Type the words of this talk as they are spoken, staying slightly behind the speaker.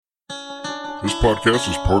This podcast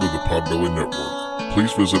is part of the Podbelly Network.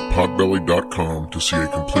 Please visit podbelly.com to see a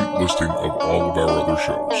complete listing of all of our other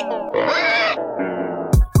shows.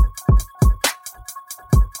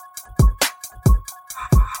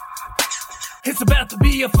 It's about to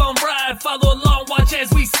be a fun ride. Follow along, watch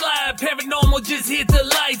as we slide. Paranormal just hit the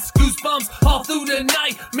lights. Goosebumps all through the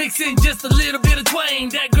night. Mixing just a little bit of twang.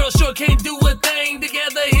 That girl sure can't do a thing.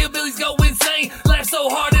 Together, hillbillies go insane. Laugh so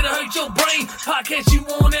hard it'll hurt your brain. Podcast you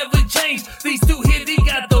won't ever change. These two here, they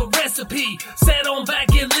got the recipe. Sit on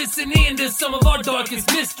back and listen in to some of our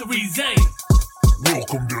darkest mysteries, eh?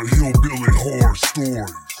 Welcome to Hillbilly Horror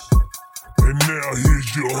Stories. And now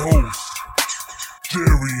here's your hosts,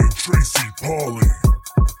 Jerry and Tracy Polly,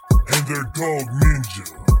 and their dog Ninja.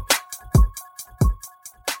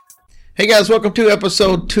 Hey guys, welcome to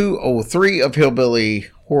episode 203 of Hillbilly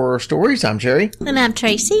Horror Stories. I'm Jerry. And I'm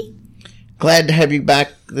Tracy. Glad to have you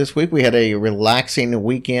back this week. We had a relaxing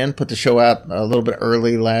weekend, put the show out a little bit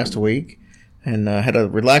early last week, and had a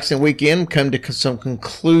relaxing weekend, come to some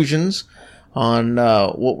conclusions on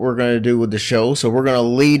what we're going to do with the show. So we're going to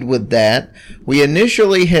lead with that. We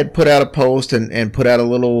initially had put out a post and put out a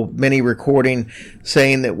little mini recording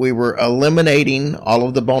saying that we were eliminating all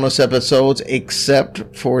of the bonus episodes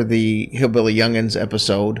except for the Hillbilly Youngins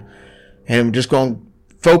episode. And we're just going to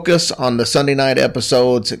focus on the Sunday night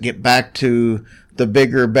episodes, get back to the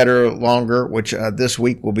bigger, better, longer, which this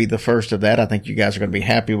week will be the first of that. I think you guys are going to be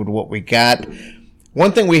happy with what we got.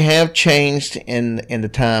 One thing we have changed in the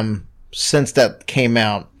time since that came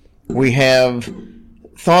out, we have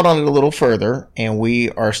thought on it a little further, and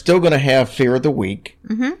we are still going to have Fear of the Week.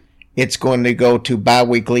 Mm-hmm. It's going to go to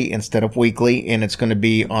bi-weekly instead of weekly, and it's going to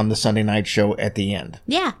be on the Sunday night show at the end.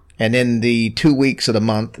 Yeah. And in the 2 weeks of the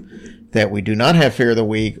month that we do not have Fear of the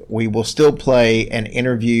Week, we will still play an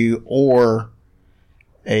interview or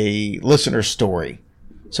a listener story.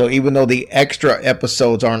 So even though the extra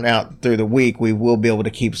episodes aren't out through the week, we will be able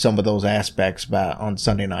to keep some of those aspects on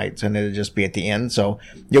Sunday nights, and it'll just be at the end. So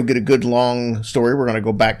you'll get a good long story. We're going to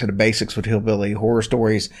go back to the basics with Hillbilly Horror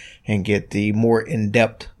Stories and get the more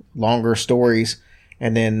in-depth, longer stories.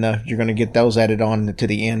 And then you're going to get those added on to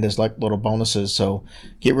the end as like little bonuses. So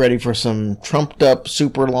get ready for some trumped up,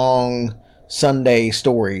 super long Sunday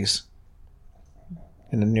stories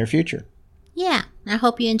in the near future. Yeah, I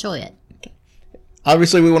hope you enjoy it.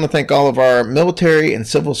 Obviously, we want to thank all of our military and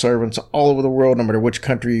civil servants all over the world, no matter which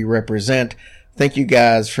country you represent. Thank you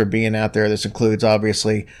guys for being out there. This includes,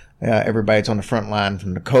 obviously, everybody that's on the front line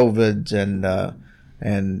from the COVIDs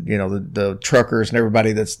and you know, the truckers and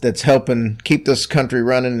everybody that's helping keep this country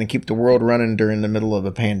running and keep the world running during the middle of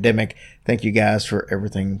a pandemic. Thank you guys for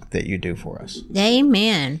everything that you do for us.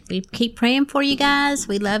 Amen. We keep praying for you guys.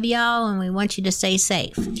 We love y'all, and we want you to stay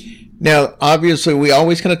safe. Now, obviously, we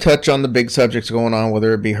always kind of touch on the big subjects going on,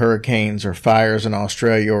 whether it be hurricanes or fires in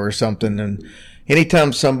Australia or something. And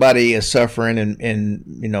anytime somebody is suffering in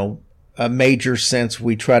you know, a major sense,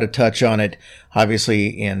 we try to touch on it. Obviously,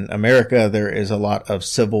 in America, there is a lot of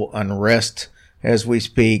civil unrest as we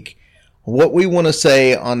speak. What we want to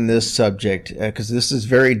say on this subject, because this is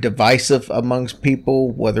very divisive amongst people,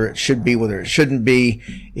 whether it should be, whether it shouldn't be,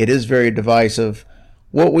 it is very divisive.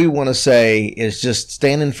 What we want to say is just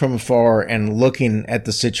standing from afar and looking at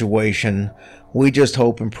the situation. We just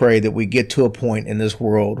hope and pray that we get to a point in this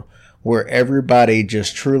world where everybody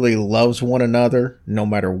just truly loves one another, no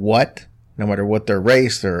matter what their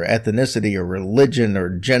race, their ethnicity, or religion, or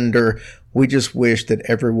gender. We just wish that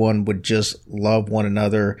everyone would just love one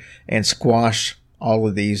another and squash all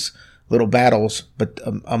of these little battles, but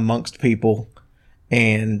amongst people.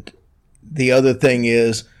 And the other thing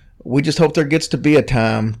is, we just hope there gets to be a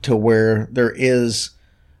time to where there is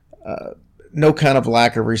no kind of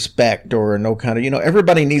lack of respect or no kind of, you know,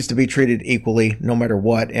 everybody needs to be treated equally no matter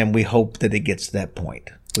what, and we hope that it gets to that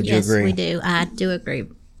point. Would you agree? Yes, we do. I do agree.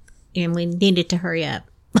 And we need it to hurry up.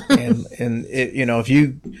 and it, you know, if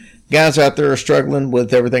you guys out there are struggling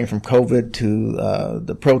with everything from COVID to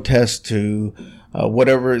the protests to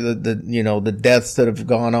whatever the you know, the deaths that have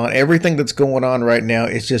gone on, everything that's going on right now,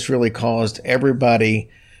 it's just really caused everybody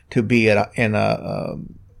to be in a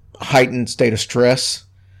heightened state of stress.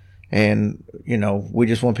 And, you know, we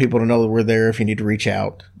just want people to know that we're there if you need to reach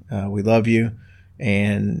out. We love you,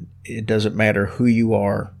 and it doesn't matter who you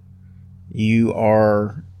are. You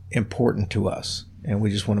are important to us, and we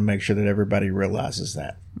just want to make sure that everybody realizes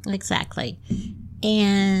that. Exactly.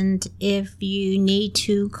 And if you need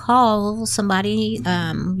to call somebody,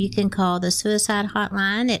 you can call the suicide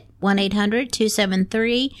hotline at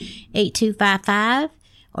 1-800-273-8255.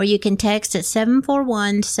 Or you can text at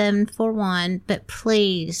 741-741. But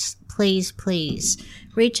please, please, please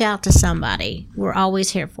reach out to somebody. We're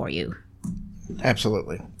always here for you.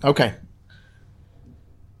 Absolutely. Okay.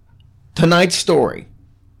 Tonight's story.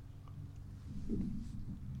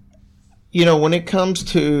 You know, when it comes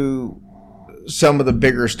to some of the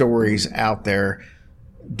bigger stories out there,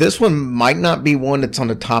 this one might not be one that's on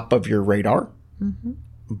the top of your radar,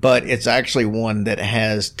 but it's actually one that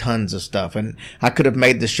has tons of stuff. And I could have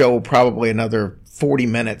made the show probably another 40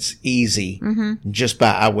 minutes easy just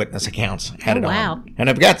by eyewitness accounts added on. And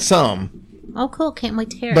I've got some. Oh, cool. Can't wait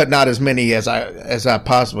to hear it. But not as many as I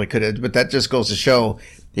possibly could have. But that just goes to show,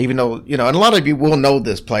 even though, you know, and a lot of you will know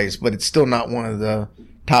this place, but it's still not one of the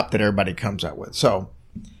top that everybody comes out with. So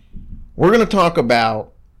we're going to talk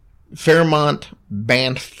about Fairmont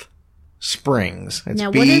Banff Springs. It's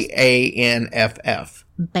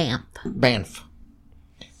Banff. Banff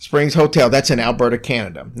Springs Hotel. That's in Alberta,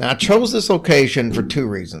 Canada. Now, I chose this location for two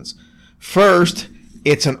reasons. First,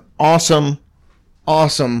 it's an awesome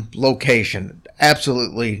location.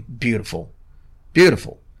 Absolutely beautiful.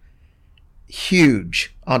 Beautiful.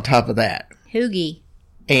 Huge on top of that. Hoogie.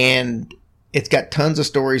 And it's got tons of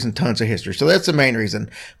stories and tons of history. So that's the main reason.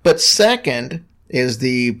 But second is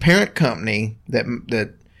the parent company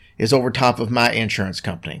that is over top of my insurance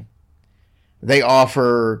company. They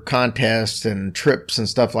offer contests and trips and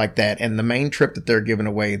stuff like that. And the main trip that they're giving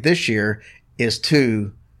away this year is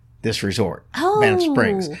to this resort, Banff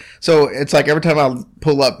Springs. So it's like every time I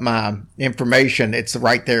pull up my information, it's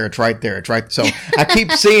right there. It's right there. It's right. So I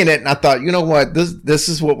keep seeing it, and I thought, you know what, this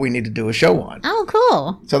is what we need to do a show on. Oh,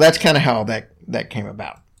 cool. So that's kind of how that came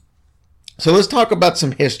about. So let's talk about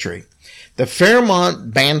some history. The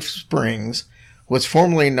Fairmont Banff Springs was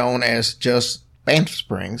formerly known as just Banff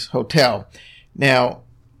Springs Hotel. Now,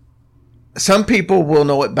 some people will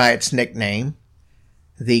know it by its nickname,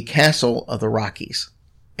 the Castle of the Rockies.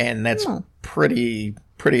 And that's pretty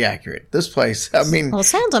accurate. This place, I mean... Well, it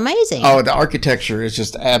sounds amazing. Oh, the architecture is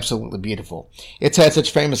just absolutely beautiful. It's had such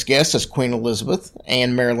famous guests as Queen Elizabeth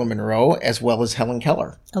and Marilyn Monroe, as well as Helen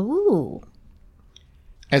Keller. Ooh.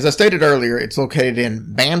 As I stated earlier, it's located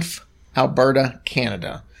in Banff, Alberta,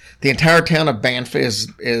 Canada. The entire town of Banff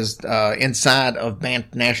is inside of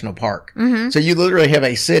Banff National Park. So you literally have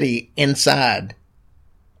a city inside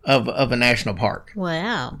of a national park.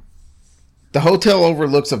 Wow. The hotel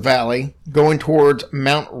overlooks a valley going towards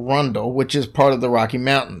Mount Rundle, which is part of the Rocky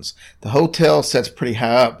Mountains. The hotel sits pretty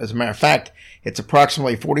high up. As a matter of fact, it's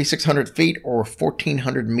approximately 4,600 feet or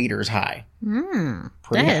 1,400 meters high. That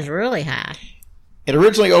is really high. It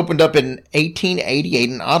originally opened up in 1888,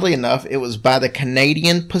 and oddly enough, it was by the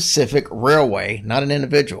Canadian Pacific Railway, not an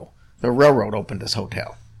individual. The railroad opened this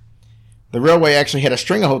hotel. The railway actually had a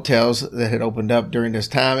string of hotels that had opened up during this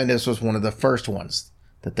time, and this was one of the first ones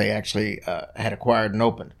that they actually had acquired and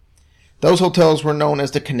opened. Those hotels were known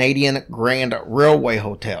as the Canadian Grand Railway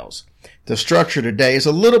Hotels. The structure today is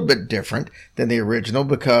a little bit different than the original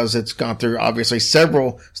because it's gone through, obviously,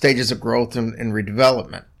 several stages of growth and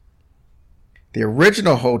redevelopment. The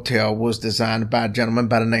original hotel was designed by a gentleman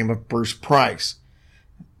by the name of Bruce Price.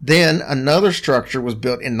 Then another structure was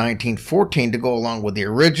built in 1914 to go along with the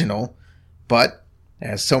original, but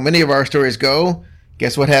as so many of our stories go,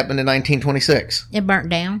 guess what happened in 1926? It burnt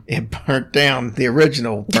down? It burnt down. The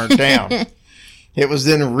original burnt down. It was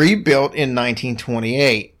then rebuilt in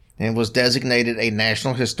 1928 and was designated a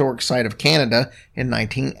National Historic Site of Canada in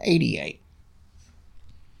 1988.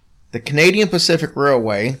 The Canadian Pacific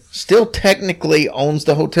Railway still technically owns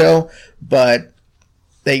the hotel, but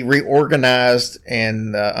they reorganized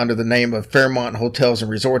and under the name of Fairmont Hotels and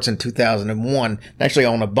Resorts in 2001. They actually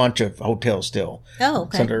own a bunch of hotels still. Oh,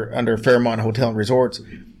 okay. It's under Fairmont Hotel and Resorts.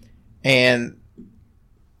 And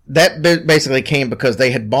that basically came because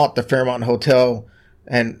they had bought the Fairmont Hotel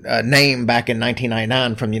and name back in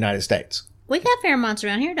 1999 from the United States. We got Fairmonts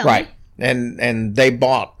around here, don't we? Right. And they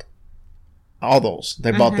bought all those.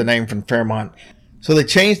 They bought the name from Fairmont. So they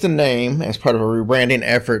changed the name as part of a rebranding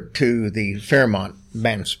effort to the Fairmont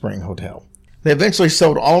Banff Spring Hotel. They eventually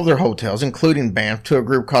sold all of their hotels, including Banff, to a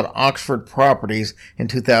group called Oxford Properties in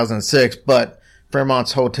 2006, but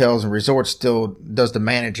Fairmont's Hotels and Resorts still does the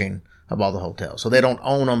managing of all the hotels. So they don't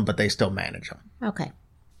own them, but they still manage them. Okay.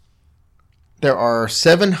 There are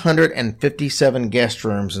 757 guest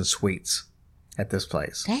rooms and suites at this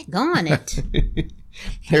place. Daggone it.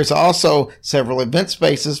 There's also several event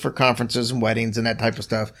spaces for conferences and weddings and that type of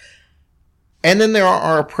stuff. And then there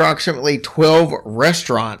are approximately 12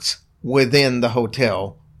 restaurants within the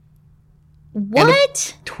hotel.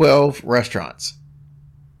 What? 12 restaurants.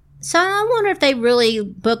 So I wonder if they really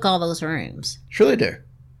book all those rooms. Sure they do.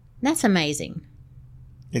 That's amazing.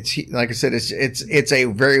 It's like I said, it's a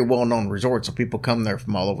very well-known resort, so people come there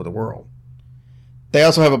from all over the world. They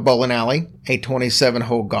also have a bowling alley, a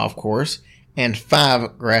 27-hole golf course, and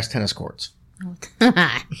 5 grass tennis courts.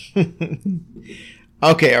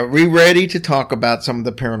 Okay, are we ready to talk about some of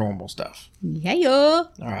the paranormal stuff? Yeah. All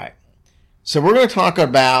right. So we're going to talk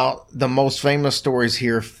about the most famous stories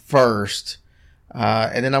here first.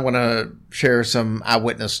 And then I want to share some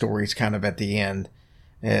eyewitness stories kind of at the end.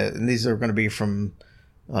 And these are going to be from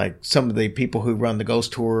like some of the people who run the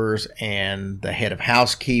ghost tours and the head of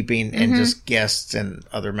housekeeping and just guests and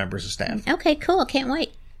other members of staff. Okay, cool. Can't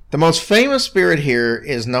wait. The most famous spirit here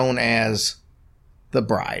is known as the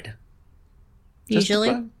bride. Just the Usually.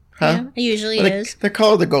 bride? Huh? Yeah, it usually Well, is. They're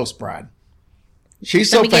called the ghost bride.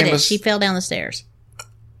 She's Let so me get it. famous. She fell down the stairs.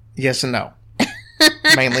 Yes and no.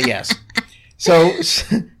 Mainly yes. So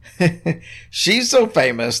she's so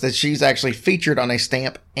famous that she's actually featured on a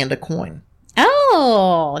stamp and a coin.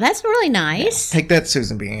 Oh, that's really nice. Take that,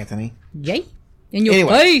 Susan B. Anthony. Yay. In your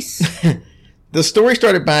Anyway. face. The story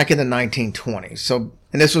started back in the 1920s. So,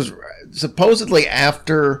 and this was supposedly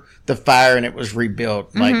after the fire and it was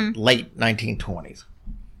rebuilt like late 1920s.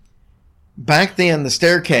 Back then, the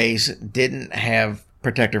staircase didn't have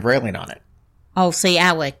protective railing on it. Oh, see,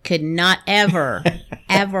 I could not ever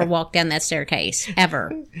walk down that staircase.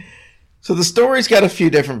 Ever. So the story's got a few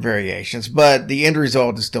different variations, but the end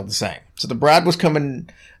result is still the same. So the bride was coming,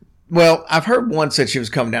 well, I've heard one said she was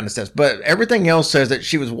coming down the steps, but everything else says that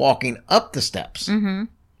she was walking up the steps. Mm-hmm.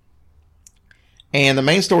 And the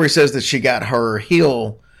main story says that she got her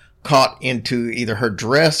heel caught into either her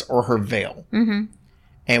dress or her veil. Mm-hmm.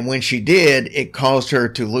 And when she did, it caused her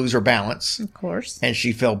to lose her balance. Of course. And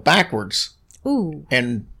she fell backwards. Ooh.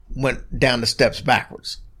 And went down the steps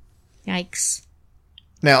backwards. Yikes.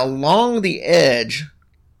 Now, along the edge,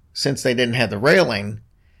 since they didn't have the railing,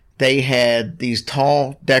 they had these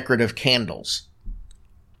tall decorative candles.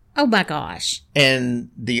 Oh my gosh.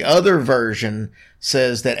 And the other version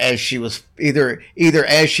says that as she was either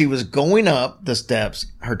as she was going up the steps,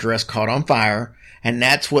 her dress caught on fire, and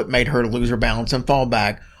that's what made her lose her balance and fall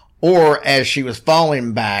back, or as she was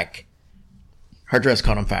falling back, her dress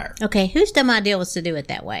caught on fire. Okay, whose dumb idea was to do it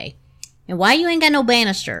that way? And why you ain't got no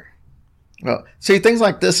banister? Well, see, things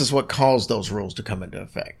like this is what caused those rules to come into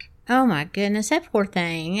effect. Oh my goodness, that poor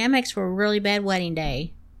thing. That makes for a really bad wedding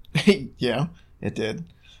day. Yeah, it did.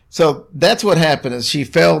 So that's what happened is she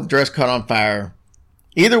fell, dress caught on fire.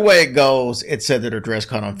 Either way it goes, it said that her dress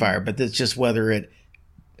caught on fire, but it's just whether it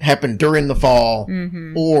happened during the fall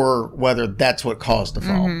or whether that's what caused the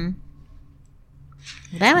fall.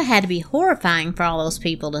 That would have to be horrifying for all those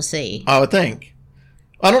people to see. I would think.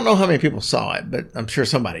 I don't know how many people saw it, but I'm sure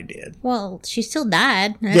somebody did. Well, she still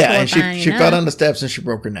died. That's yeah, and horrifying she enough. fell down the steps and she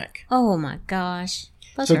broke her neck. Oh my gosh.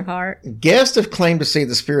 Bless So- her heart. Guests have claimed to see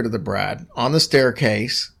the spirit of the bride on the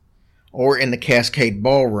staircase or in the Cascade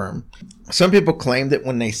Ballroom. Some people claim that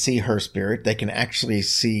when they see her spirit, they can actually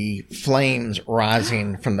see flames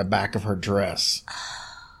rising from the back of her dress.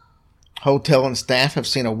 Hotel and staff have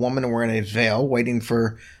seen a woman wearing a veil waiting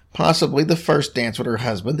for possibly the first dance with her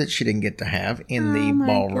husband that she didn't get to have in the Oh my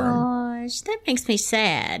ballroom. gosh. That makes me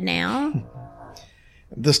sad now.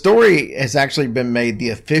 The story has actually been made the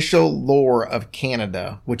official lore of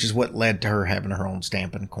Canada, which is what led to her having her own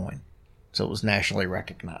stamp and coin. So it was nationally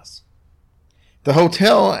recognized. The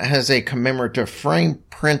hotel has a commemorative frame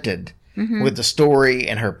printed with the story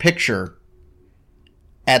and her picture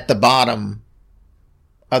at the bottom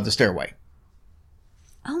of the stairway.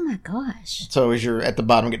 Oh my gosh. So as you're at the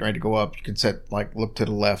bottom getting ready to go up, you can look to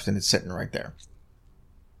the left and it's sitting right there.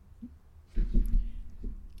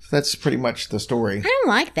 So that's pretty much the story. I don't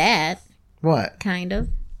like that, What? kind of.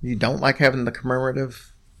 You don't like having the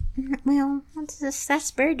commemorative? Well,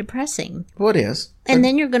 that's very depressing. Well, it is. And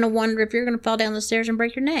then you're going to wonder if you're going to fall down the stairs and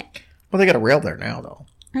break your neck. Well, they got a rail there now, though.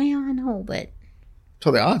 Yeah, I know, but...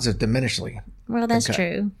 So the odds have diminishly. Well, that's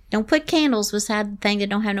Okay. true. Don't put candles beside the thing that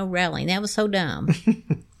don't have no railing. That was so dumb.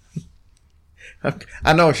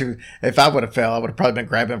 I know if I would have fell, I would have probably been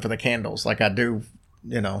grabbing for the candles like I do,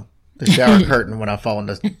 the shower curtain when I fall in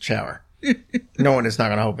the shower. Knowing it's not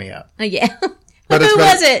going to hold me up. Oh, yeah. But Who it's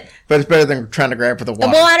better- was it? But it's better than trying to grab for the The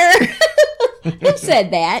water. water? Who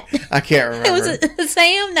said that? I can't remember. Was it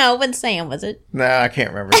Sam? No, it wasn't Sam, was it? No, I can't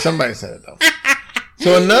remember. Somebody said it, though.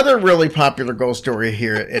 So another really popular ghost story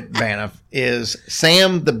here at Banff is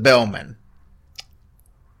Sam the Bellman.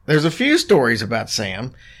 There's a few stories about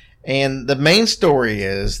Sam, and the main story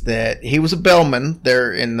is that he was a bellman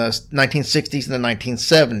there in the 1960s and the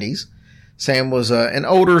 1970s. Sam was an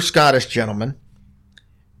older Scottish gentleman,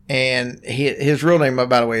 and his real name,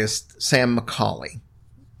 by the way, is Sam Macaulay.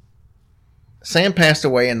 Sam passed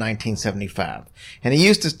away in 1975, and he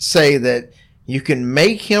used to say that you can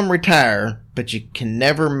make him retire, but you can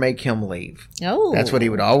never make him leave. Oh. That's what he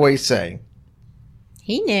would always say.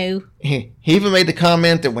 He knew. He even made the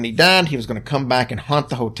comment that when he died, he was going to come back and haunt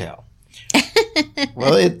the hotel.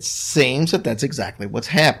 Well, it seems that that's exactly what's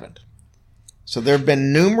happened. So there have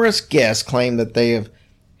been numerous guests claim that they have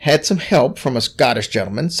had some help from a Scottish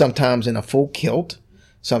gentleman, sometimes in a full kilt,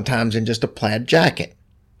 sometimes in just a plaid jacket.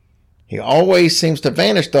 He always seems to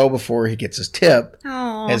vanish, though, before he gets his tip,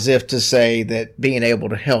 Aw. as if to say that being able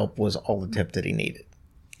to help was all the tip that he needed.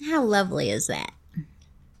 How lovely is that?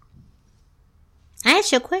 I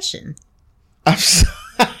asked you a question. I'm so-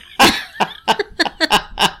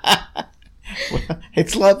 Well,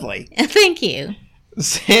 it's lovely. Thank you.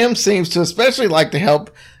 Sam seems to especially like to help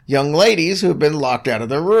young ladies who have been locked out of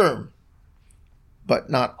their room. But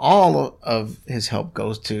not all of his help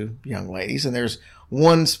goes to young ladies. And there's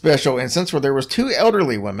one special instance where there was 2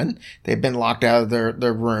 elderly women. They'd been locked out of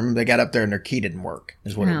their room. They got up there and their key didn't work,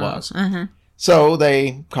 is what it was. Uh-huh. So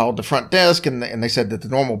they called the front desk and they said that the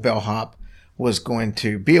normal bellhop was going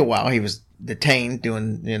to be a while. He was detained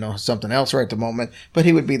doing, something else right at the moment, but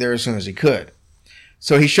he would be there as soon as he could.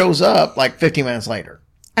 So he shows up like 15 minutes later.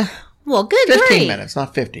 Well, good 15 grief. minutes,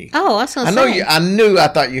 not 50. Oh, I was going to say. I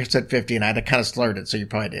thought you said 50 and I had to kind of slurred it, so you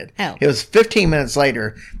probably did. Oh. It was 15 minutes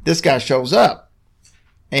later, this guy shows up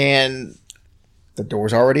and the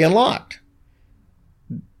door's already unlocked.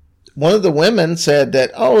 One of the women said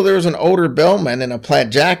that, there was an older bellman in a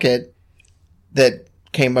plaid jacket that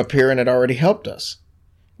came up here and had already helped us.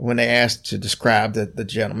 When they asked to describe the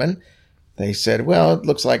gentleman, they said, well, it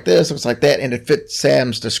looks like this, looks like that, and it fit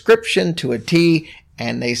Sam's description to a T,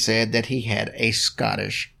 and they said that he had a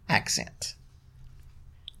Scottish accent.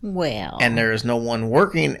 Well. And there is no one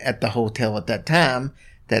working at the hotel at that time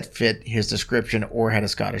that fit his description or had a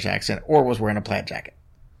Scottish accent or was wearing a plaid jacket.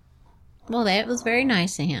 Well, that was very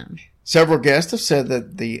nice of him. Several guests have said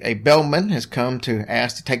that a bellman has come to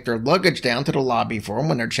ask to take their luggage down to the lobby for them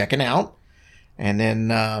when they're checking out. And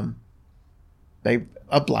then they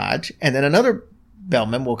oblige. And then another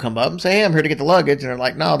bellman will come up and say, hey, I'm here to get the luggage. And they're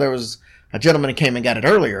like, no, there was a gentleman who came and got it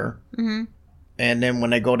earlier. Mm-hmm. And then when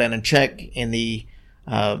they go down and check in the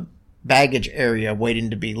baggage area waiting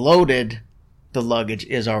to be loaded, the luggage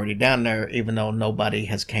is already down there, even though nobody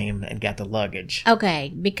has came and got the luggage.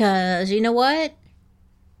 Okay, because you know what?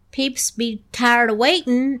 Peeps be tired of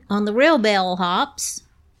waiting on the real bellhops.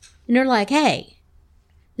 And they're like, hey,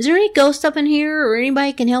 is there any ghost up in here or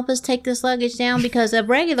anybody can help us take this luggage down? Because the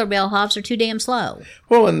regular bellhops are too damn slow.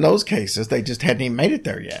 Well, in those cases, they just hadn't even made it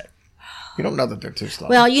there yet. You don't know that they're too slow.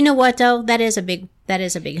 Well, you know what though? That is a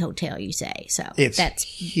big hotel, you say. So that's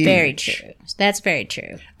huge. Very true. That's very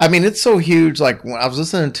true. I mean, it's so huge. Like when I was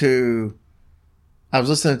listening to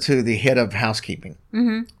the head of housekeeping,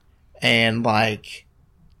 and like,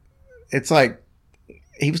 it's like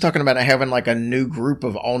he was talking about having like a new group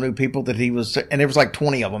of all new people that he was, and there was like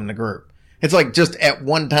 20 of them in the group. It's like just at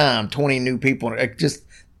one time, 20 new people. It just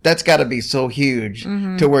that's got to be so huge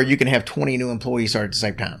to where you can have 20 new employees start at the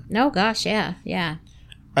same time. Oh gosh, yeah.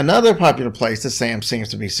 Another popular place that Sam seems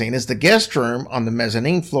to be seen is the guest room on the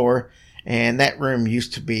mezzanine floor, and that room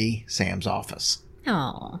used to be Sam's office.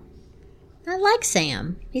 Oh, I like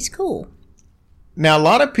Sam. He's cool. Now, a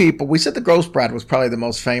lot of people, we said the Ghost Bride was probably the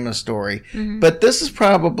most famous story, but this is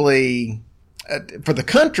probably, for the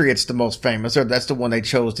country, it's the most famous, or that's the one they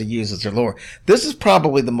chose to use as their lore. This is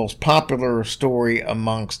probably the most popular story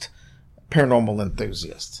amongst paranormal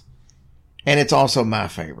enthusiasts. And it's also my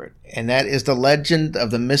favorite. And that is the legend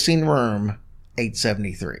of the missing room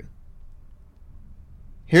 873.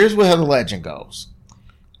 Here's how the legend goes.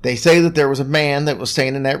 They say that there was a man that was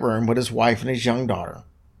staying in that room with his wife and his young daughter.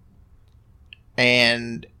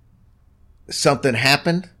 And something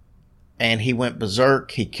happened. And he went berserk.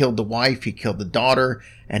 He killed the wife. He killed the daughter.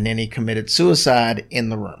 And then he committed suicide in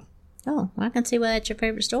the room. Oh, I can see why that's your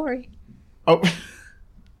favorite story. Oh,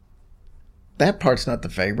 that part's not the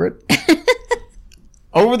favorite.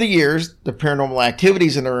 Over the years, the paranormal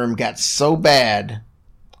activities in the room got so bad.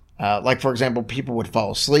 Like, for example, people would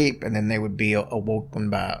fall asleep and then they would be awoken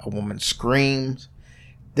by a woman's screams.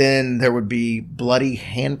 Then there would be bloody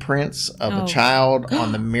handprints of a child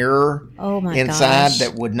on the mirror inside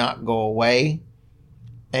that would not go away.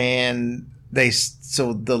 And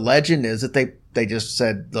so the legend is that they just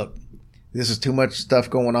said, look, this is too much stuff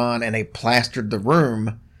going on. And they plastered the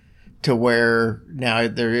room to where now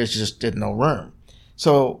there is just no room.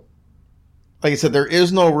 So, like I said, there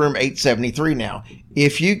is no room 873 now.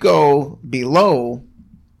 If you go below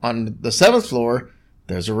on the 7th floor,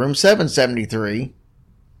 there's a room 773.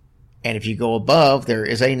 And if you go above, there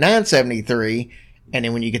is a 973. And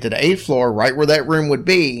then when you get to the 8th floor, right where that room would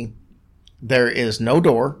be, there is no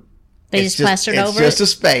door. They just plastered over it? It's just a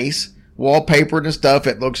space wallpapered and stuff.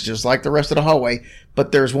 It looks just like the rest of the hallway,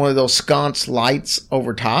 but there's one of those sconce lights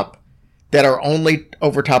over top that are only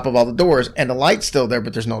over top of all the doors, and the light's still there,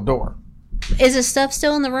 but there's no door. Is the stuff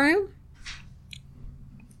still in the room?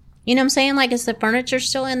 You know what I'm saying? Like, is the furniture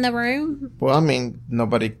still in the room? Well, I mean,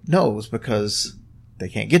 nobody knows because they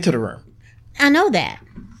can't get to the room. I know that.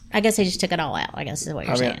 I guess they just took it all out, I guess is what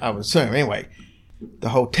you're saying. I would assume. Anyway, the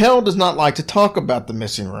hotel does not like to talk about the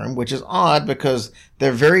missing room, which is odd because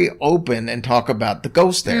they're very open and talk about the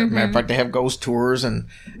ghosts there. Matter of fact, they have ghost tours and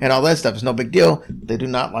all that stuff. It's no big deal. They do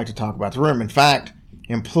not like to talk about the room. In fact,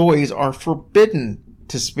 employees are forbidden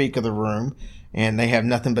to speak of the room, and they have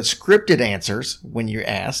nothing but scripted answers when you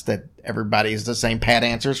ask, that everybody is the same pat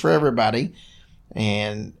answers for everybody.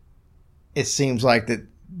 And it seems like that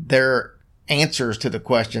their answers to the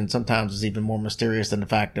question sometimes is even more mysterious than the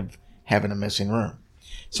fact of having a missing room.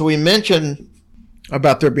 So we mentioned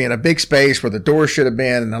about there being a big space where the door should have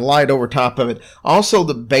been and a light over top of it. Also,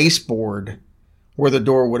 the baseboard where the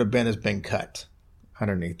door would have been has been cut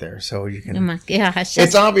underneath there. So you can... Oh my gosh.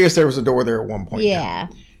 It's obvious there was a door there at one point. Yeah.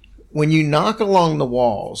 When you knock along the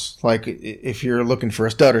walls, like if you're looking for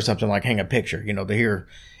a stud or something, like hang a picture, you'll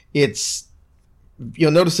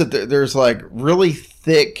notice that there's like really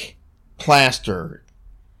thick plaster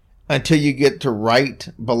until you get to right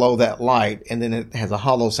below that light, and then it has a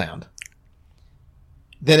hollow sound.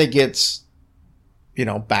 Then it gets,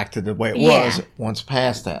 back to the way it was once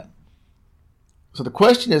past that. So the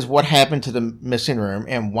question is, what happened to the missing room,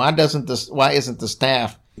 and why isn't the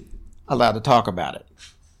staff allowed to talk about it?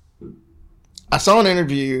 I saw an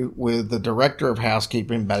interview with the director of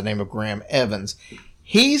housekeeping by the name of Graham Evans.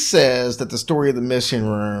 He says that the story of the missing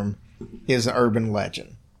room is an urban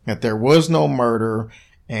legend, that there was no murder,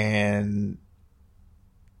 and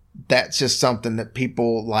that's just something that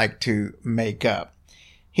people like to make up.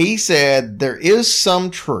 He said there is some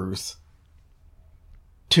truth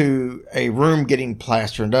to a room getting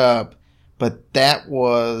plastered up, but that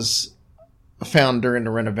was found during the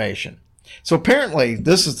renovation. So apparently,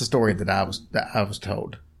 this is the story that I was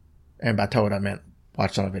told, and by told I meant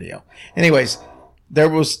watched on a video. Anyways, there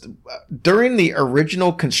was during the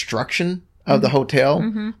original construction of the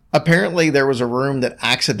hotel, apparently there was a room that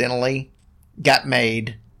accidentally got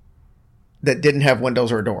made that didn't have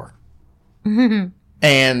windows or a door,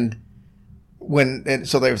 and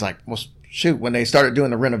so they was like, well, shoot, when they started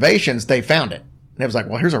doing the renovations, they found it. And it was like,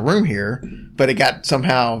 well, here's a room here, but it got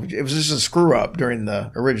it was just a screw up during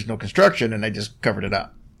the original construction, and they just covered it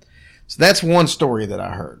up. So that's one story that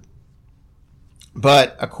I heard.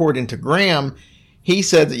 But according to Graham, he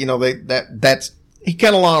said that, he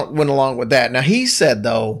kind of went along with that. Now, he said,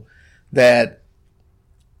 though, that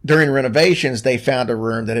during renovations, they found a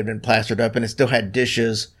room that had been plastered up, and it still had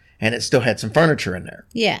dishes, and it still had some furniture in there.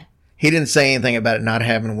 Yeah. He didn't say anything about it not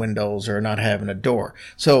having windows or not having a door.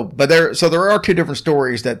 So there are two different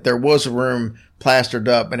stories, that there was a room plastered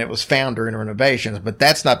up and it was found during renovations, but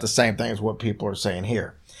that's not the same thing as what people are saying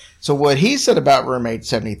here. So what he said about room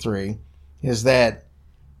 873 is that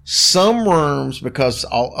some rooms, because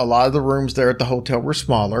a lot of the rooms there at the hotel were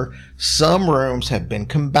smaller, some rooms have been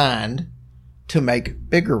combined to make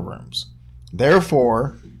bigger rooms.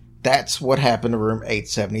 Therefore, that's what happened to room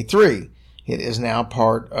 873. It is now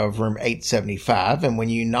part of room 875. And when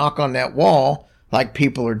you knock on that wall, like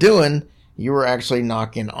people are doing, you are actually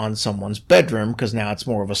knocking on someone's bedroom, because now it's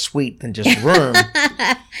more of a suite than just a room.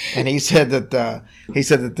 And he said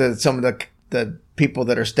that some of the people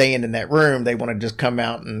that are staying in that room, they want to just come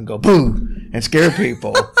out and go boo and scare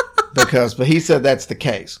people but he said that's the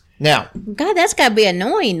case. Now, God, that's got to be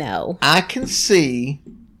annoying, though. I can see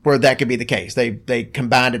where that could be the case. They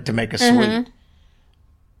combined it to make a suite.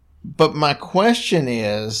 But my question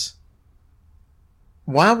is,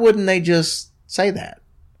 why wouldn't they just say that?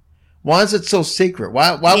 Why is it so secret?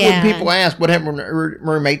 Why would people ask what happened to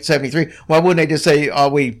room 873? Why wouldn't they just say, oh,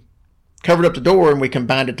 we covered up the door and we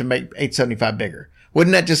combined it to make 875 bigger?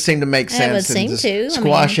 Wouldn't that just seem to make sense? It would seem to.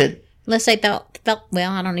 Squash it. Unless they felt,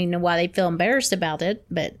 well, I don't even know why they feel embarrassed about it,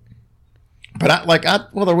 but... But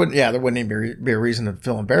there wouldn't even be a reason to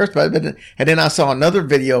feel embarrassed about it. And then I saw another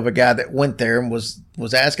video of a guy that went there and was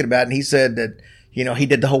asking about it, and he said that, he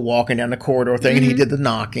did the whole walking down the corridor thing, and he did the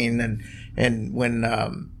knocking, and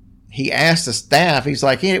when he asked the staff, he's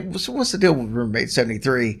like, hey, what's the deal with room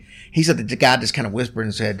 873? He said that the guy just kind of whispered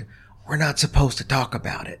and said, we're not supposed to talk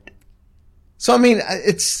about it. So, I mean,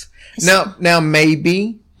 it's now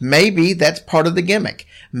maybe that's part of the gimmick.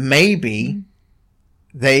 Maybe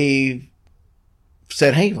they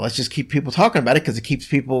said, hey, let's just keep people talking about it because it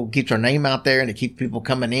keeps our name out there and it keeps people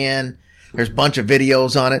coming in. There's a bunch of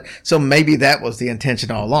videos on it. So maybe that was the intention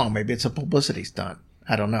all along. Maybe it's a publicity stunt.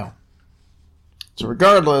 I don't know. So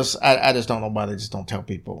regardless, I just don't know why they just don't tell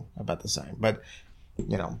people about the same. But,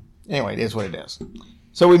 you know, anyway, it is what it is.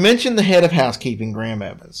 So we mentioned the head of housekeeping, Graham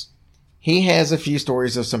Evans. He has a few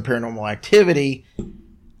stories of some paranormal activity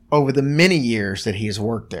over the many years that he has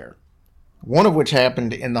worked there. One of which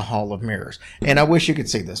happened in the Hall of Mirrors. And I wish you could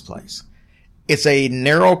see this place. It's a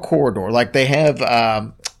narrow corridor. Like they have,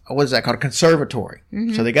 what is that called? A conservatory.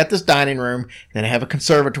 Mm-hmm. So they got this dining room, then they have a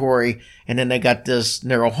conservatory, and then they got this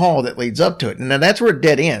narrow hall that leads up to it. And then that's where it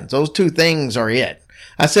dead ends. Those two things are it.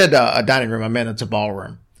 I said a dining room. I meant it's a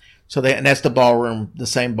ballroom. So and that's the ballroom, the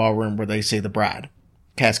same ballroom where they see the bride.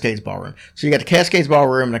 Cascades Ballroom. So you got the Cascades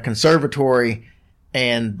Ballroom and a conservatory,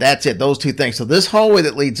 and that's it. Those two things. So this hallway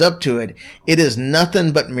that leads up to it, it is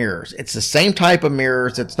nothing but mirrors. It's the same type of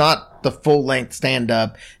mirrors. It's not the full length stand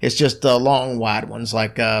up. It's just the long wide ones,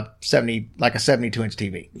 like a 72-inch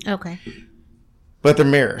TV. Okay. But they're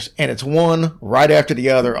mirrors, and it's one right after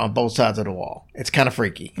the other on both sides of the wall. It's kind of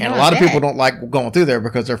freaky, and a lot of people don't like going through there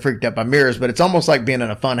because they're freaked out by mirrors. But it's almost like being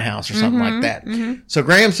in a fun house or something like that. Mm-hmm. So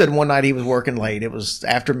Graham said one night he was working late. It was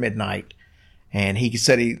after midnight, and he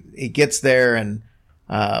said he gets there and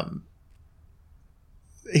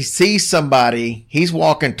he sees somebody. He's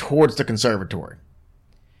walking towards the conservatory.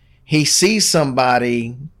 He sees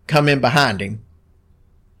somebody come in behind him.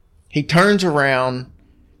 He turns around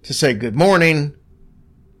to say good morning.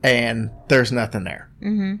 And there's nothing there.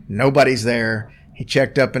 Mm-hmm. Nobody's there. He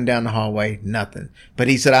checked up and down the hallway. Nothing. But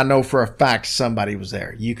he said, I know for a fact somebody was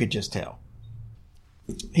there. You could just tell.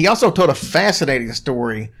 He also told a fascinating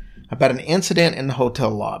story about an incident in the hotel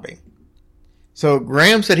lobby. So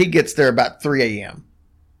Graham said he gets there about 3 a.m.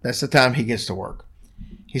 That's the time he gets to work.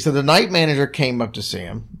 He said the night manager came up to see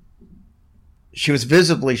him. She was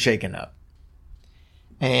visibly shaken up.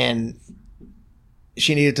 And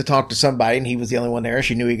she needed to talk to somebody, and he was the only one there.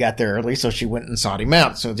 She knew he got there early, so she went and sought him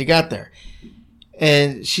out as soon as he got there.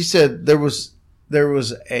 And she said there was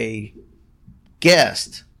a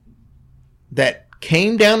guest that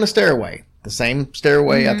came down the stairway, the same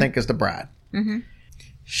stairway, I think, as the bride. Mm-hmm.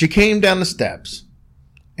 She came down the steps,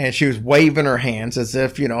 and she was waving her hands as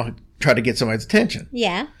if, try to get somebody's attention.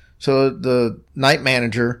 Yeah. So the night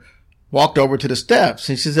manager walked over to the steps.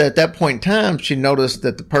 And she said at that point in time, she noticed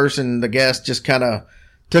that the guest, just kind of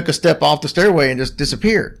took a step off the stairway and just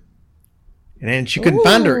disappeared. And then she couldn't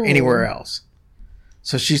find her anywhere else.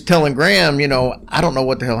 So she's telling Graham, I don't know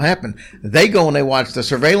what the hell happened. They go and they watch the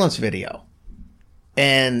surveillance video.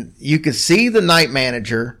 And you could see the night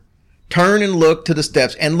manager turn and look to the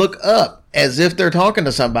steps and look up as if they're talking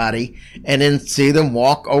to somebody, and then see them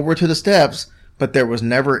walk over to the steps. But there was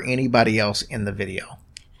never anybody else in the video.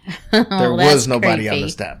 There was nobody on the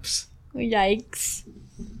steps. Yikes.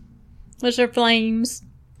 Was there flames?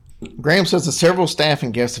 Graham says that several staff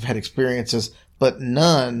and guests have had experiences, but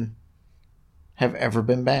none have ever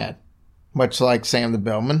been bad. Much like Sam the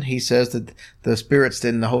Bellman, he says that the spirits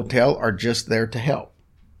in the hotel are just there to help.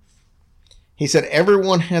 He said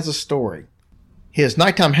everyone has a story. His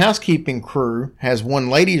nighttime housekeeping crew has one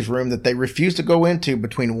ladies' room that they refuse to go into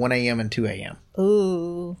between 1 a.m. and 2 a.m.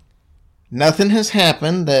 Ooh. Nothing has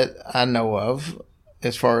happened that I know of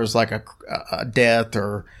as far as like a death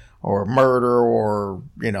or murder or,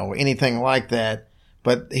 anything like that.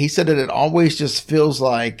 But he said that it always just feels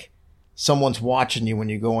like someone's watching you when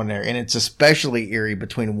you go in there. And it's especially eerie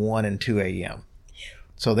between 1 and 2 a.m.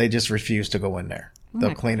 So they just refuse to go in there.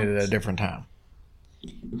 They'll clean it at a different time.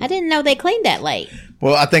 I didn't know they cleaned that late.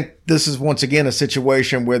 Well, I think this is once again a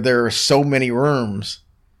situation where there are so many rooms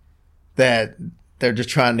that they're just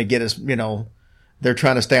trying to get us, they're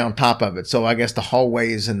trying to stay on top of it. So I guess the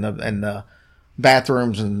hallways and the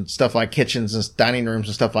bathrooms and stuff like kitchens and dining rooms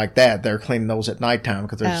and stuff like that, they're cleaning those at nighttime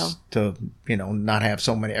because there's to, not have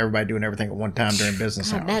everybody doing everything at one time during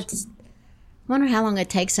business hours. I wonder how long it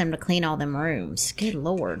takes them to clean all them rooms. Good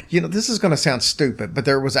Lord. This is going to sound stupid, but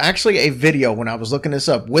there was actually a video when I was looking this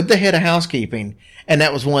up with the head of housekeeping, and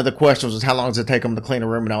that was one of the questions was how long does it take them to clean a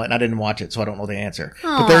room and all that, and I didn't watch it, so I don't know the answer.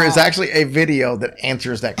 Aww. But there is actually a video that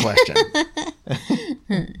answers that question.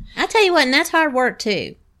 I tell you what, and that's hard work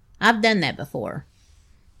too. I've done that before.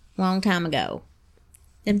 Long time ago.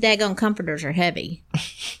 Them daggone comforters are heavy.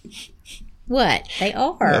 What? They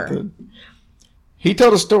are. Nothing. He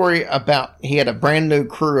told a story about he had a brand new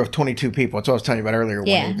crew of 22 people. That's what I was telling you about earlier one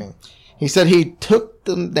evening. He said he took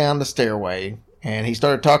them down the stairway and he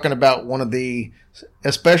started talking about one of the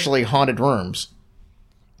especially haunted rooms.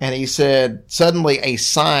 And he said suddenly a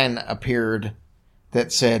sign appeared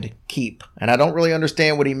that said keep. And I don't really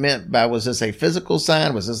understand what he meant by, was this a physical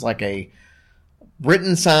sign? Was this like a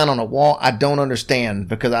written sign on a wall? I don't understand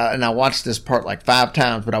because I watched this part like 5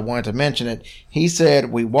 times, but I wanted to mention it. He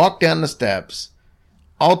said we walked down the steps.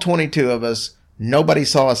 all 22 of us, nobody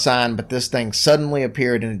saw a sign, but this thing suddenly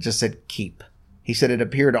appeared and it just said keep. He said it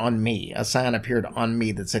appeared on me. A sign appeared on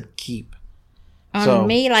me that said keep. On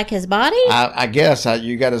me, like his body? I guess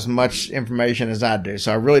you got as much information as I do.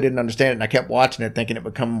 So I really didn't understand it, and I kept watching it thinking it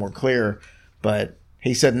would become more clear. But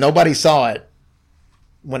he said nobody saw it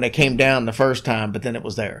when they came down the first time, but then it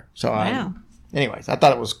was there. So wow. Anyways, I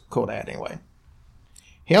thought it was cool to add anyway.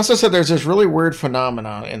 He also said there's this really weird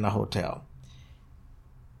phenomenon in the hotel.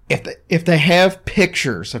 If they have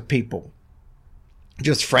pictures of people,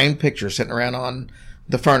 just framed pictures sitting around on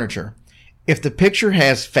the furniture, if the picture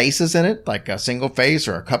has faces in it, like a single face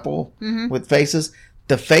or a couple with faces,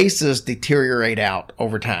 the faces deteriorate out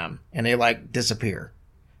over time and they like disappear.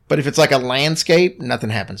 But if it's like a landscape, nothing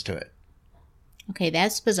happens to it. Okay,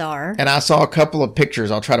 that's bizarre. And I saw a couple of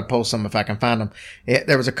pictures. I'll try to post them if I can find them.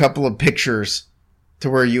 There was a couple of pictures to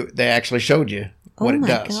where they actually showed you what it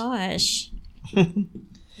does. Oh my gosh.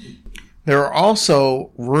 There are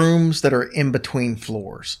also rooms that are in between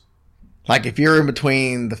floors. Like if you're in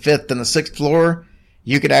between the 5th and the 6th floor,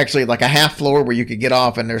 you could actually, like a half floor where you could get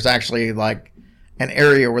off, and there's actually like an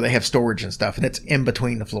area where they have storage and stuff, and it's in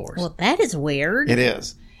between the floors. Well, that is weird. It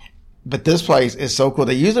is. But this place is so cool.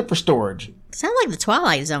 They use it for storage. Sounds like the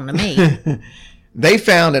Twilight Zone to me. They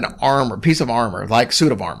found an piece of armor, like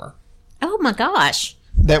suit of armor. Oh my gosh.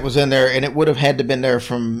 That was in there, and it would have had to been there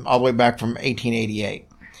from all the way back from 1888.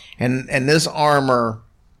 And this armor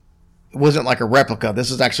wasn't like a replica.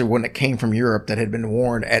 This is actually one that came from Europe that had been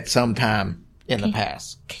worn at some time in the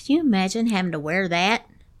past. Could you imagine having to wear that?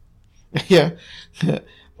 Yeah.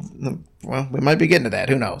 Well, we might be getting to that.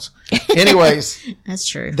 Who knows? Anyways. That's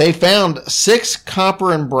true. They found 6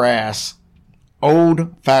 copper and brass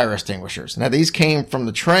old fire extinguishers. Now, these came from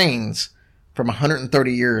the trains from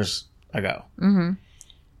 130 years ago. Mm-hmm.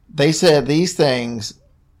 They said these things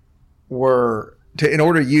were... in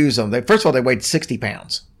order to use them, first of all, they weighed 60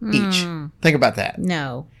 pounds each. Think about that.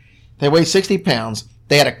 No. They weighed 60 pounds.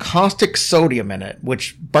 They had a caustic sodium in it,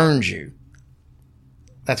 which burns you.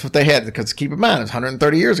 That's what they had, because keep in mind, it was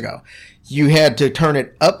 130 years ago. You had to turn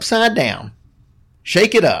it upside down,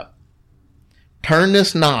 shake it up, turn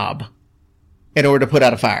this knob in order to put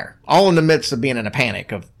out a fire. All in the midst of being in a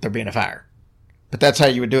panic of there being a fire. But that's how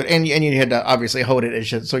you would do it. And you had to obviously hold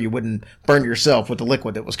it so you wouldn't burn yourself with the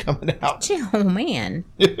liquid that was coming out. Oh, man.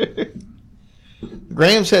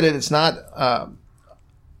 Graham said it's not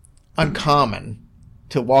uncommon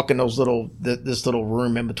to walk in this little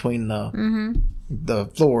room in between the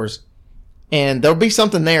floors. And there'll be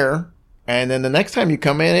something there. And then the next time you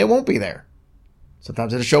come in, it won't be there.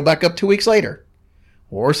 Sometimes it'll show back up 2 weeks later.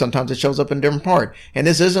 Or sometimes it shows up in a different part. And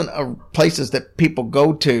this isn't places that people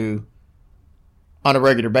go to on a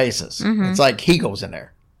regular basis. It's like he goes in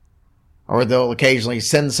there. Or they'll occasionally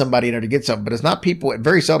send somebody in there to get something. But it's not people.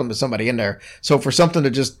 Very seldom is somebody in there. So for something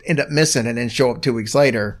to just end up missing and then show up 2 weeks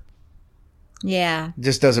later. Yeah.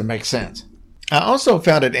 Just doesn't make sense. I also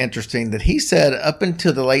found it interesting that he said up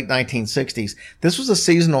into the late 1960s, this was a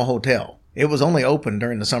seasonal hotel. It was only open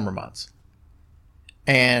during the summer months.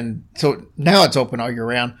 And so now it's open all year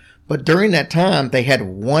round. But during that time, they had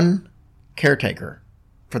one caretaker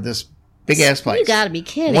for this big-ass place. You gotta be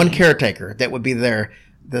kidding. One caretaker that would be there.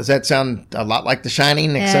 Does that sound a lot like The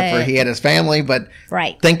Shining, except for he had his family? But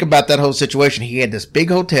right. Think about that whole situation. He had this big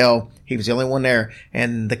hotel. He was the only one there.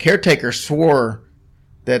 And the caretaker swore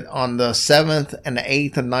that on the 7th and the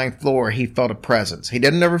 8th and 9th floor, he felt a presence. He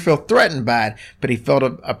didn't ever feel threatened by it, but he felt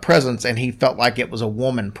a presence, and he felt like it was a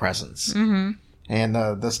woman presence. Mm-hmm. And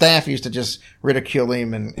the staff used to just ridicule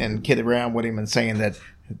him and kid around with him and saying that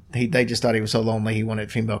they just thought he was so lonely he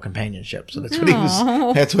wanted female companionship. So that's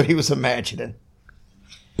what he was imagining.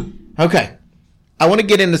 Okay. I want to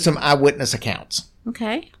get into some eyewitness accounts.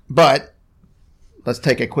 Okay. But let's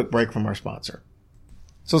take a quick break from our sponsor.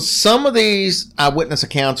 So some of these eyewitness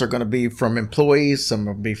accounts are going to be from employees, some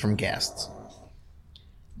will be from guests.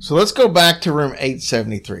 So let's go back to room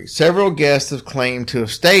 873. Several guests have claimed to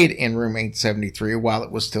have stayed in room 873 while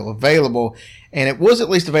it was still available. And it was at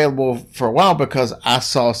least available for a while because I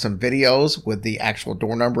saw some videos with the actual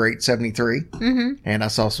door number 873. Mm-hmm. And I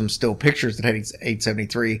saw some still pictures that had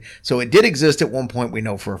 873. So it did exist at one point, we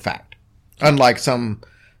know for a fact. Unlike some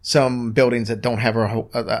buildings that don't have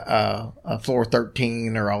a floor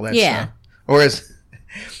 13 or all that stuff. Or as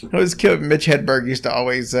Mitch Hedberg used to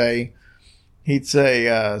always say, he'd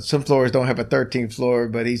say, some floors don't have a 13th floor,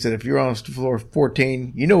 but he said, if you're on floor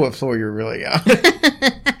 14, you know what floor you're really on.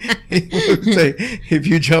 He would say, if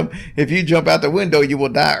you jump out the window, you will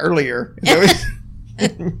die earlier.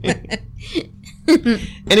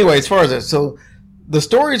 Anyway, as far as that, so the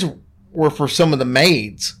stories were for some of the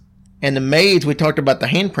maids And the maids, we talked about the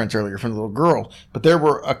handprints earlier from the little girl, but there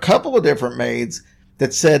were a couple of different maids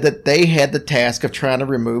that said that they had the task of trying to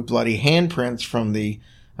remove bloody handprints from the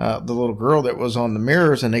little girl that was on the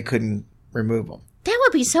mirrors, and they couldn't remove them. That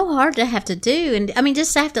would be so hard to have to do, and I mean,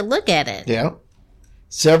 just have to look at it. Yeah.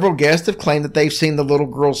 Several guests have claimed that they've seen the little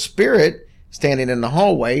girl's spirit standing in the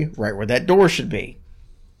hallway right where that door should be.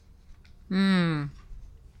 Even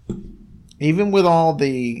with all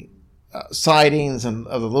the sightings of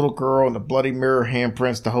the little girl and the bloody mirror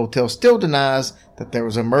handprints, the hotel still denies that there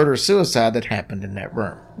was a murder-suicide that happened in that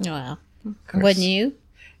room. Well, wouldn't you?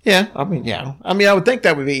 Yeah. I mean, I would think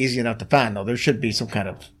that would be easy enough to find, though. There should be some kind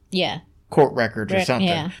of court records or something.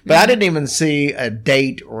 Yeah. But I didn't even see a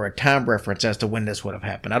date or a time reference as to when this would have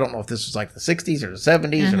happened. I don't know if this was like the 60s or the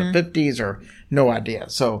 70s or the 50s or no idea.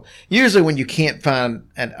 So usually when you can't find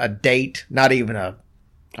a date, not even a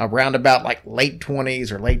roundabout like late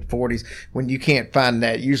 20s or late 40s, when you can't find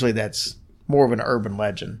that, usually that's more of an urban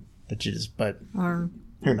legend that you just, but Or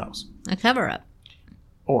who knows? a cover-up.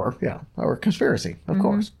 Or a conspiracy, of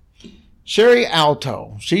course. Sherry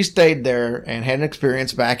Alto, she stayed there and had an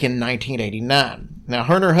experience back in 1989. Now,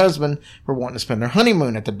 her and her husband were wanting to spend their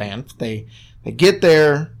honeymoon at the Banff. They get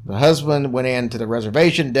there. The husband went into the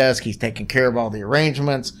reservation desk. He's taking care of all the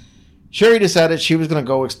arrangements. Sherry decided she was going to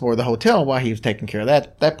go explore the hotel while he was taking care of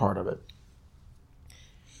that part of it.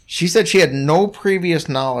 She said she had no previous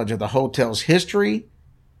knowledge of the hotel's history,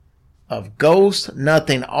 of ghosts,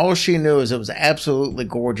 nothing. All she knew is it was absolutely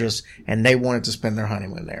gorgeous, and they wanted to spend their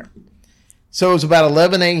honeymoon there. So it was about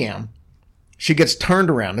 11 a.m. She gets turned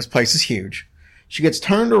around. This place is huge. She gets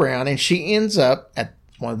turned around, and she ends up at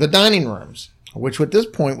one of the dining rooms, which at this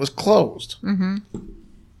point was closed.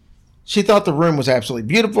 She thought the room was absolutely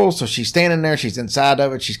beautiful, so she's standing there. She's inside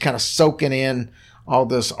of it. She's kind of soaking in all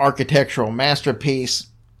this architectural masterpiece.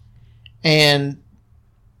 And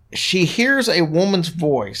she hears a woman's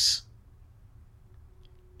voice.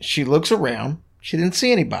 She looks around. She didn't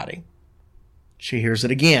see anybody. She hears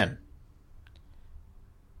it again.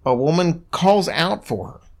 A woman calls out for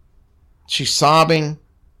her. She's sobbing,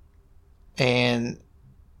 and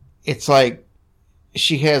it's like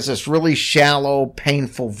she has this really shallow,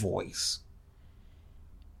 painful voice.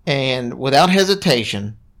 And without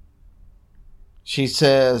hesitation, she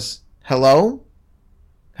says, "Hello?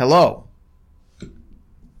 Hello."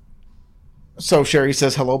 So Sherry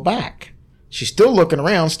says hello back. She's still looking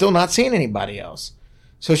around, still not seeing anybody else.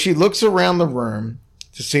 So she looks around the room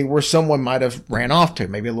to see where someone might have ran off to,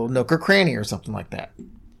 maybe a little nook or cranny or something like that.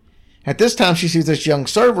 At this time, she sees this young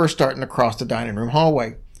server starting to cross the dining room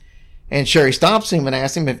hallway. And Sherry stops him and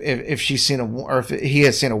asks him if she's seen or if he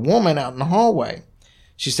has seen a woman out in the hallway.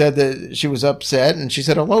 She said that she was upset, and she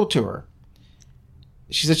said hello to her.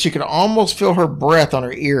 She said she could almost feel her breath on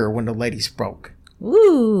her ear when the lady spoke.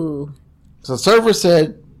 Ooh. So the server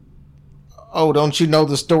said, "Oh, don't you know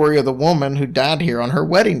the story of the woman who died here on her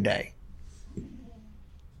wedding day?"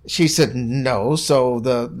 She said no, so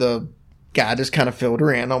the guy just kind of filled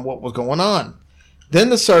her in on what was going on. Then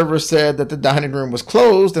the server said that the dining room was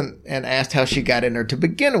closed and asked how she got in there to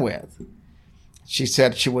begin with. She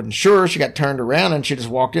said she wasn't sure. She got turned around and she just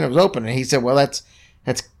walked in. It was open. And he said, "Well, that's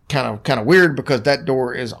kind of weird because that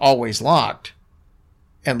door is always locked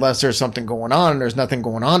unless there's something going on. And there's nothing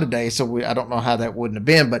going on today, so I don't know how that wouldn't have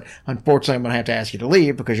been. But unfortunately, I'm going to have to ask you to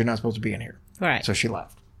leave because you're not supposed to be in here." Right. So she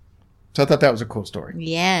left. So I thought that was a cool story.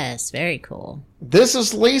 Yes, very cool. This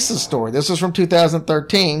is Lisa's story. This is from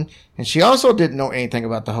 2013, and she also didn't know anything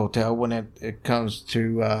about the hotel when it comes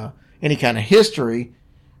to any kind of history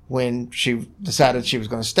when she decided she was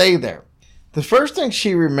going to stay there. The first thing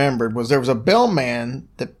she remembered was there was a bellman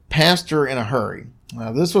that passed her in a hurry.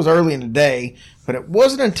 Now, this was early in the day, but it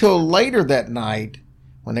wasn't until later that night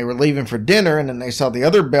when they were leaving for dinner and then they saw the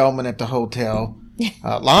other bellman at the hotel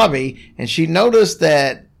lobby, and she noticed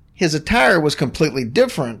that his attire was completely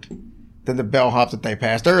different than the bellhop that they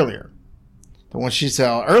passed earlier. The one she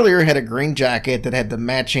saw earlier had a green jacket that had the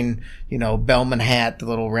matching, bellman hat, the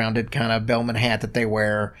little rounded kind of bellman hat that they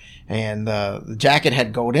wear, and the jacket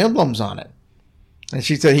had gold emblems on it. And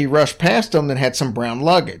she said he rushed past them and had some brown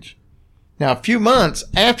luggage. Now, a few months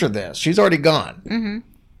after this, she's already gone. Mm-hmm.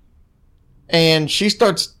 And she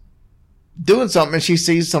starts doing something, and she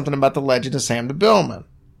sees something about the legend of Sam the Bellman.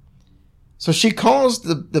 So she calls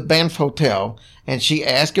the Banff Hotel, and she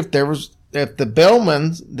asks if the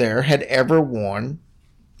bellmans there had ever worn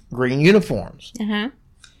green uniforms. Uh-huh.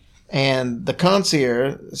 And the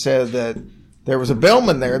concierge said that there was a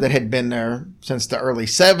bellman there that had been there since the early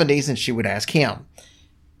 70s, and she would ask him.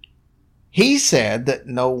 He said that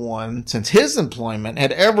no one since his employment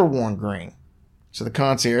had ever worn green. So the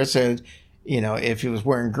concierge said, if he was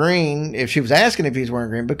wearing green, if she was asking if he was wearing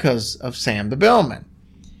green because of Sam the bellman.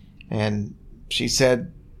 And she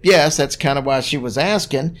said, yes, that's kind of why she was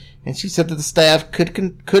asking. And she said that the staff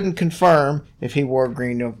couldn't confirm if he wore a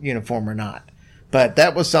green uniform or not. But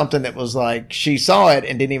that was something that was like, she saw it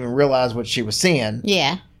and didn't even realize what she was seeing.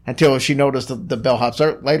 Yeah. Until she noticed that the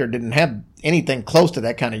bellhops later didn't have anything close to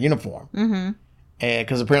that kind of uniform. Mm-hmm.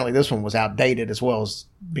 Because apparently this one was outdated as well as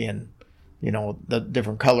being, the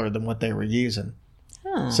different color than what they were using.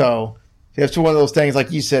 Huh. So it's one of those things,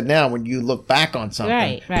 like you said now, when you look back on something.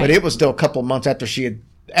 Right. But it was still a couple months after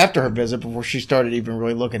her visit before she started even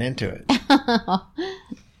really looking into it.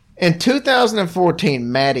 In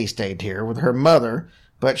 2014, Maddie stayed here with her mother,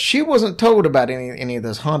 but she wasn't told about any of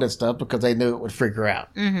this haunted stuff because they knew it would freak her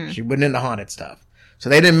out. Mm-hmm. She wasn't into haunted stuff. So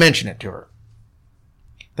they didn't mention it to her.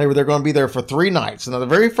 They're going to be there for 3 nights. And on the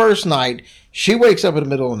very first night, she wakes up in the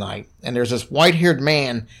middle of the night, and there's this white-haired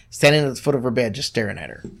man standing at the foot of her bed just staring at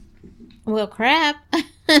her. Well, crap.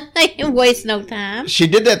 They didn't waste no time. She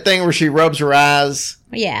did that thing where she rubs her eyes.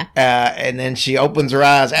 Yeah. And then she opens her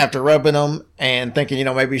eyes after rubbing them and thinking,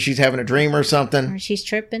 maybe she's having a dream or something. Or she's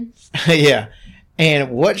tripping. Yeah.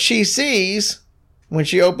 And what she sees when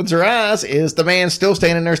she opens her eyes is the man still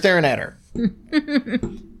standing there staring at her.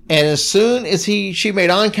 And as soon as she made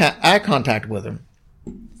eye contact with him,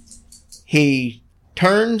 he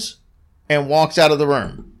turns and walks out of the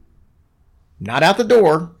room. Not out the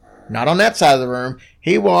door. Not on that side of the room.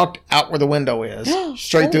 He walked out where the window is,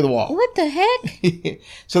 straight through the wall. What the heck?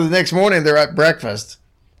 So the next morning, they're at breakfast,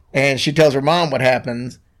 and she tells her mom what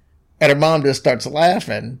happened, and her mom just starts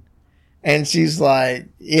laughing. And she's like,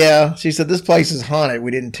 yeah, she said, this place is haunted.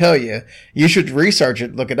 We didn't tell you. You should research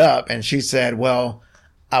it, look it up. And she said, well,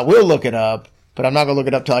 I will look it up, but I'm not going to look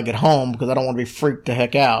it up till I get home because I don't want to be freaked the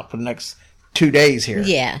heck out for the next 2 days here.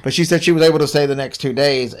 Yeah. But she said she was able to stay the next 2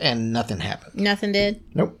 days, and nothing happened. Nothing did?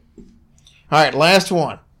 Nope. All right, last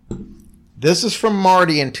one. This is from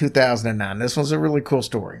Marty in 2009. This one's a really cool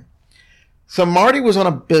story. So Marty was on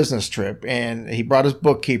a business trip, and he brought his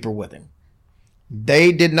bookkeeper with him.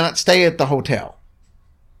 They did not stay at the hotel,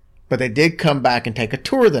 but they did come back and take a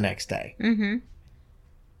tour the next day. Mm-hmm.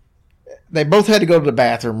 They both had to go to the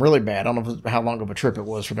bathroom really bad. I don't know how long of a trip it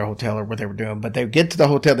was for their hotel or what they were doing, but they get to the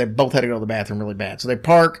hotel. They both had to go to the bathroom really bad. So they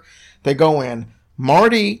park, they go in.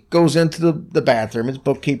 Marty goes into the bathroom. His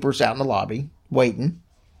bookkeeper's out in the lobby waiting.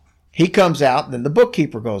 He comes out, and then the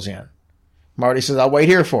bookkeeper goes in. Marty says, I'll wait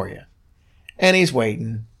here for you. And he's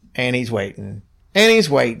waiting, and he's waiting, and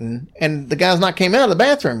he's waiting, and the guy's not came out of the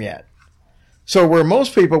bathroom yet. So where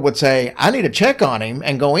most people would say, I need to check on him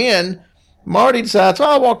and go in, Marty decides,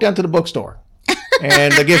 well, I'll walk down to the bookstore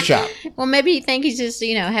and the gift shop. Well, maybe you think he's just,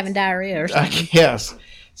 having diarrhea or something. Yes.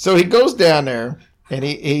 So he goes down there. And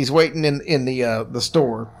he's waiting in the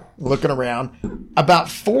store, looking around. About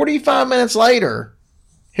 45 minutes later,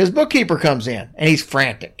 his bookkeeper comes in, and he's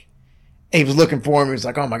frantic. He was looking for him. He was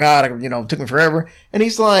like, oh, my God, it took me forever. And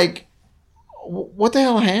he's like, what the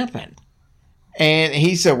hell happened? And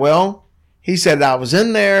he said, I was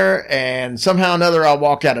in there, and somehow or another I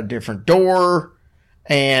walked out a different door,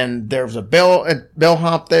 and there was a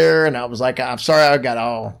bellhop there, and I was like, I'm sorry I got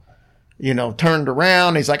all turned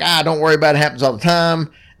around. He's like, don't worry about it. It happens all the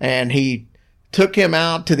time. And he took him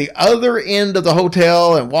out to the other end of the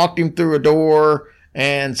hotel and walked him through a door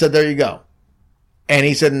and said, there you go. And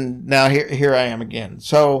he said, now here I am again.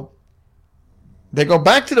 So they go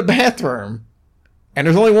back to the bathroom, and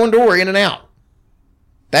there's only one door in and out.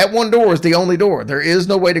 That one door is the only door. There is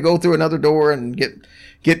no way to go through another door and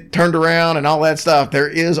get turned around and all that stuff. There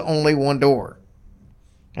is only one door.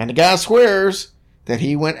 And the guy swears that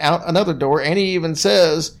he went out another door, and he even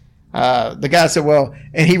says, the guy said,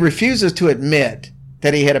 and he refuses to admit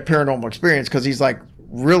that he had a paranormal experience because he's like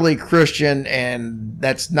really Christian, and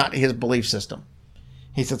that's not his belief system.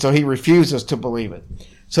 He said, so he refuses to believe it.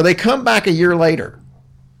 So they come back a year later.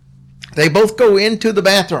 They both go into the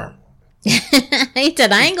bathroom. He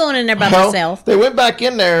said, I ain't going in there by myself. They went back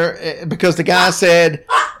in there because the guy said,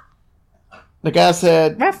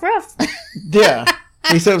 rough. Yeah.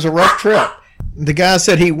 He said it was a rough trip. The guy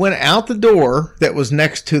said he went out the door that was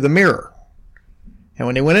next to the mirror. And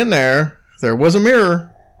when he went in there, there was a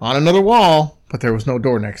mirror on another wall, but there was no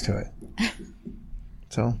door next to it.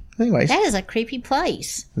 So, anyways. That is a creepy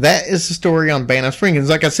place. That is the story on Banff Springs.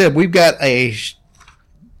 Like I said, we've got a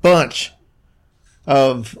bunch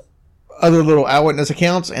of other little eyewitness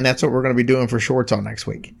accounts, and that's what we're going to be doing for shorts on next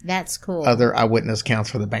week. That's cool. Other eyewitness accounts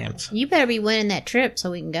for the bands. You better be winning that trip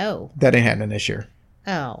so we can go. That ain't happening this year.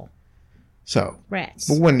 Oh. So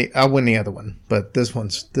rats. I'll win the other one, but this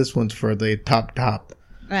one's for the top.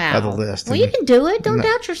 of the list. Well, you can do it. Don't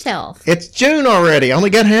doubt yourself. It's June already. I only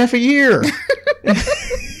got half a year.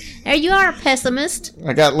 There you are, a pessimist.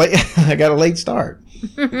 I got a late start.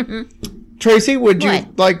 Tracy, would you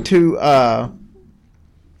like to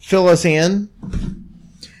fill us in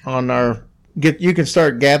on our you can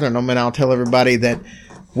start gathering them, and I'll tell everybody that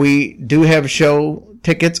we do have show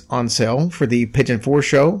tickets on sale for the Pigeon Force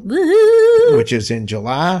show. Woohoo! Which is in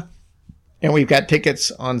July. And we've got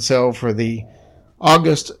tickets on sale for the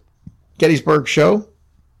August Gettysburg show.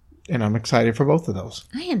 And I'm excited for both of those.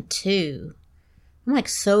 I am too. I'm like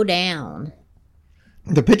so down.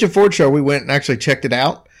 The Pigeon Forge show, we went and actually checked it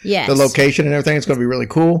out. Yes. The location and everything. It's going to be really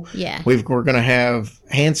cool. Yeah. We're going to have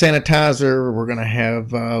hand sanitizer. We're going to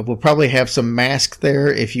have, we'll probably have some masks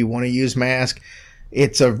there if you want to use masks.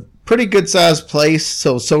 It's a pretty good sized place,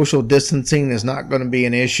 so social distancing is not going to be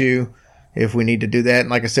an issue if we need to do that. And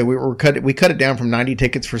like I said, we cut it down from 90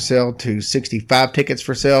 tickets for sale to 65 tickets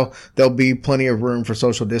for sale. There'll be plenty of room for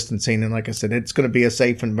social distancing. And like I said, it's going to be a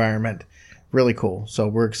safe environment. Really cool. So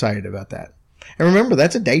we're excited about that. And remember,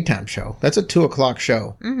 that's a daytime show. That's a 2:00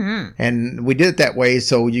 show. Mm-hmm. And we did it that way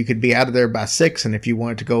so you could be out of there by 6. And if you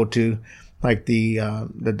wanted to go to like the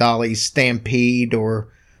Dolly Stampede or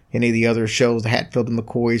any of the other shows, the Hatfield and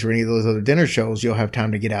McCoys, or any of those other dinner shows, you'll have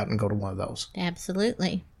time to get out and go to one of those.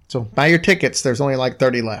 Absolutely. So buy your tickets. There's only like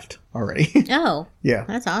 30 left already. Oh. Yeah.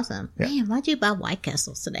 That's awesome. Yeah. Man, why'd you buy White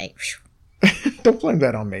Castles today? Don't blame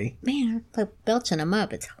that on me. Man, I'm belching them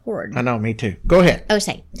up. It's horrid. I know, me too. Go ahead.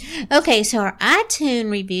 Okay, so our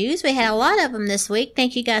iTunes reviews, we had a lot of them this week.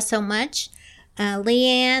 Thank you guys so much.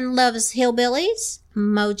 Leanne Loves Hillbillies,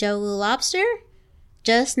 Mojo Lobster,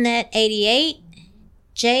 JustNet88,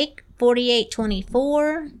 Jake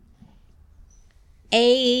 4824,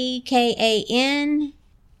 AKAN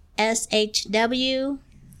SHW,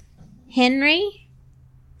 Henry,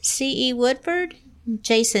 C.E. Woodford,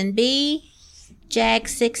 Jason B.,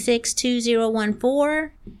 Jag662014,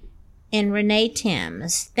 and Renee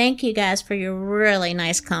Timms. Thank you guys for your really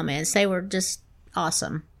nice comments. They were just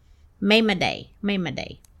awesome. Made my day.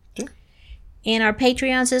 Sure. And our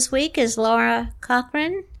Patreons this week is Laura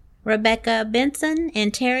Cochran, Rebecca Benson,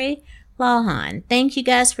 and Terry Lawhon. Thank you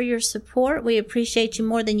guys for your support. We appreciate you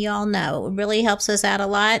more than you all know. It really helps us out a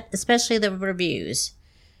lot, especially the reviews.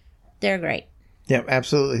 They're great. Yeah,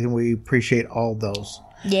 absolutely. We appreciate all those.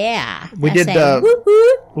 Yeah. We did a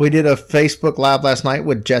Facebook Live last night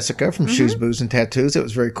with Jessica from Shoes, Booze, and Tattoos. It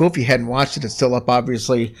was very cool. If you hadn't watched it, it's still up,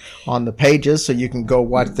 obviously, on the pages, so you can go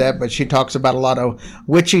watch that. But she talks about a lot of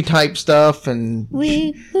witchy type stuff, and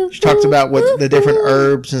she talks about what the different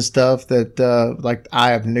herbs and stuff that, like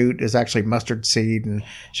Eye of Newt is actually mustard seed, and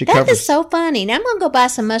she that is so funny. Now I'm gonna go buy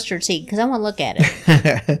some mustard seed because I want to look at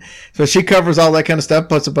it. So she covers all that kind of stuff,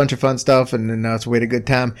 plus a bunch of fun stuff, and it's we had a good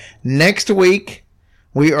time. Next week,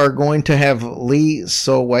 we are going to have Lee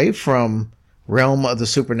Solway from Realm of the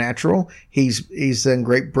Supernatural. He's in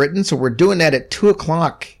Great Britain, so we're doing that at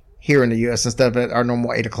 2:00 here in the U.S. instead of at our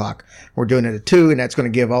normal 8:00. We're doing it at 2, and that's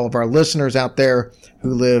going to give all of our listeners out there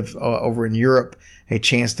who live over in Europe a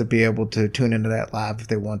chance to be able to tune into that live if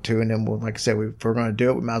they want to. And then, like I said, if we're going to do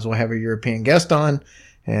it, we might as well have a European guest on,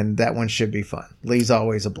 and that one should be fun. Lee's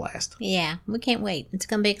always a blast. Yeah, we can't wait. It's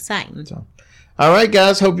going to be exciting. So. All right,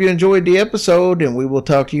 guys. Hope you enjoyed the episode, and we will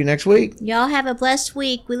talk to you next week. Y'all have a blessed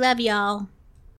week. We love y'all.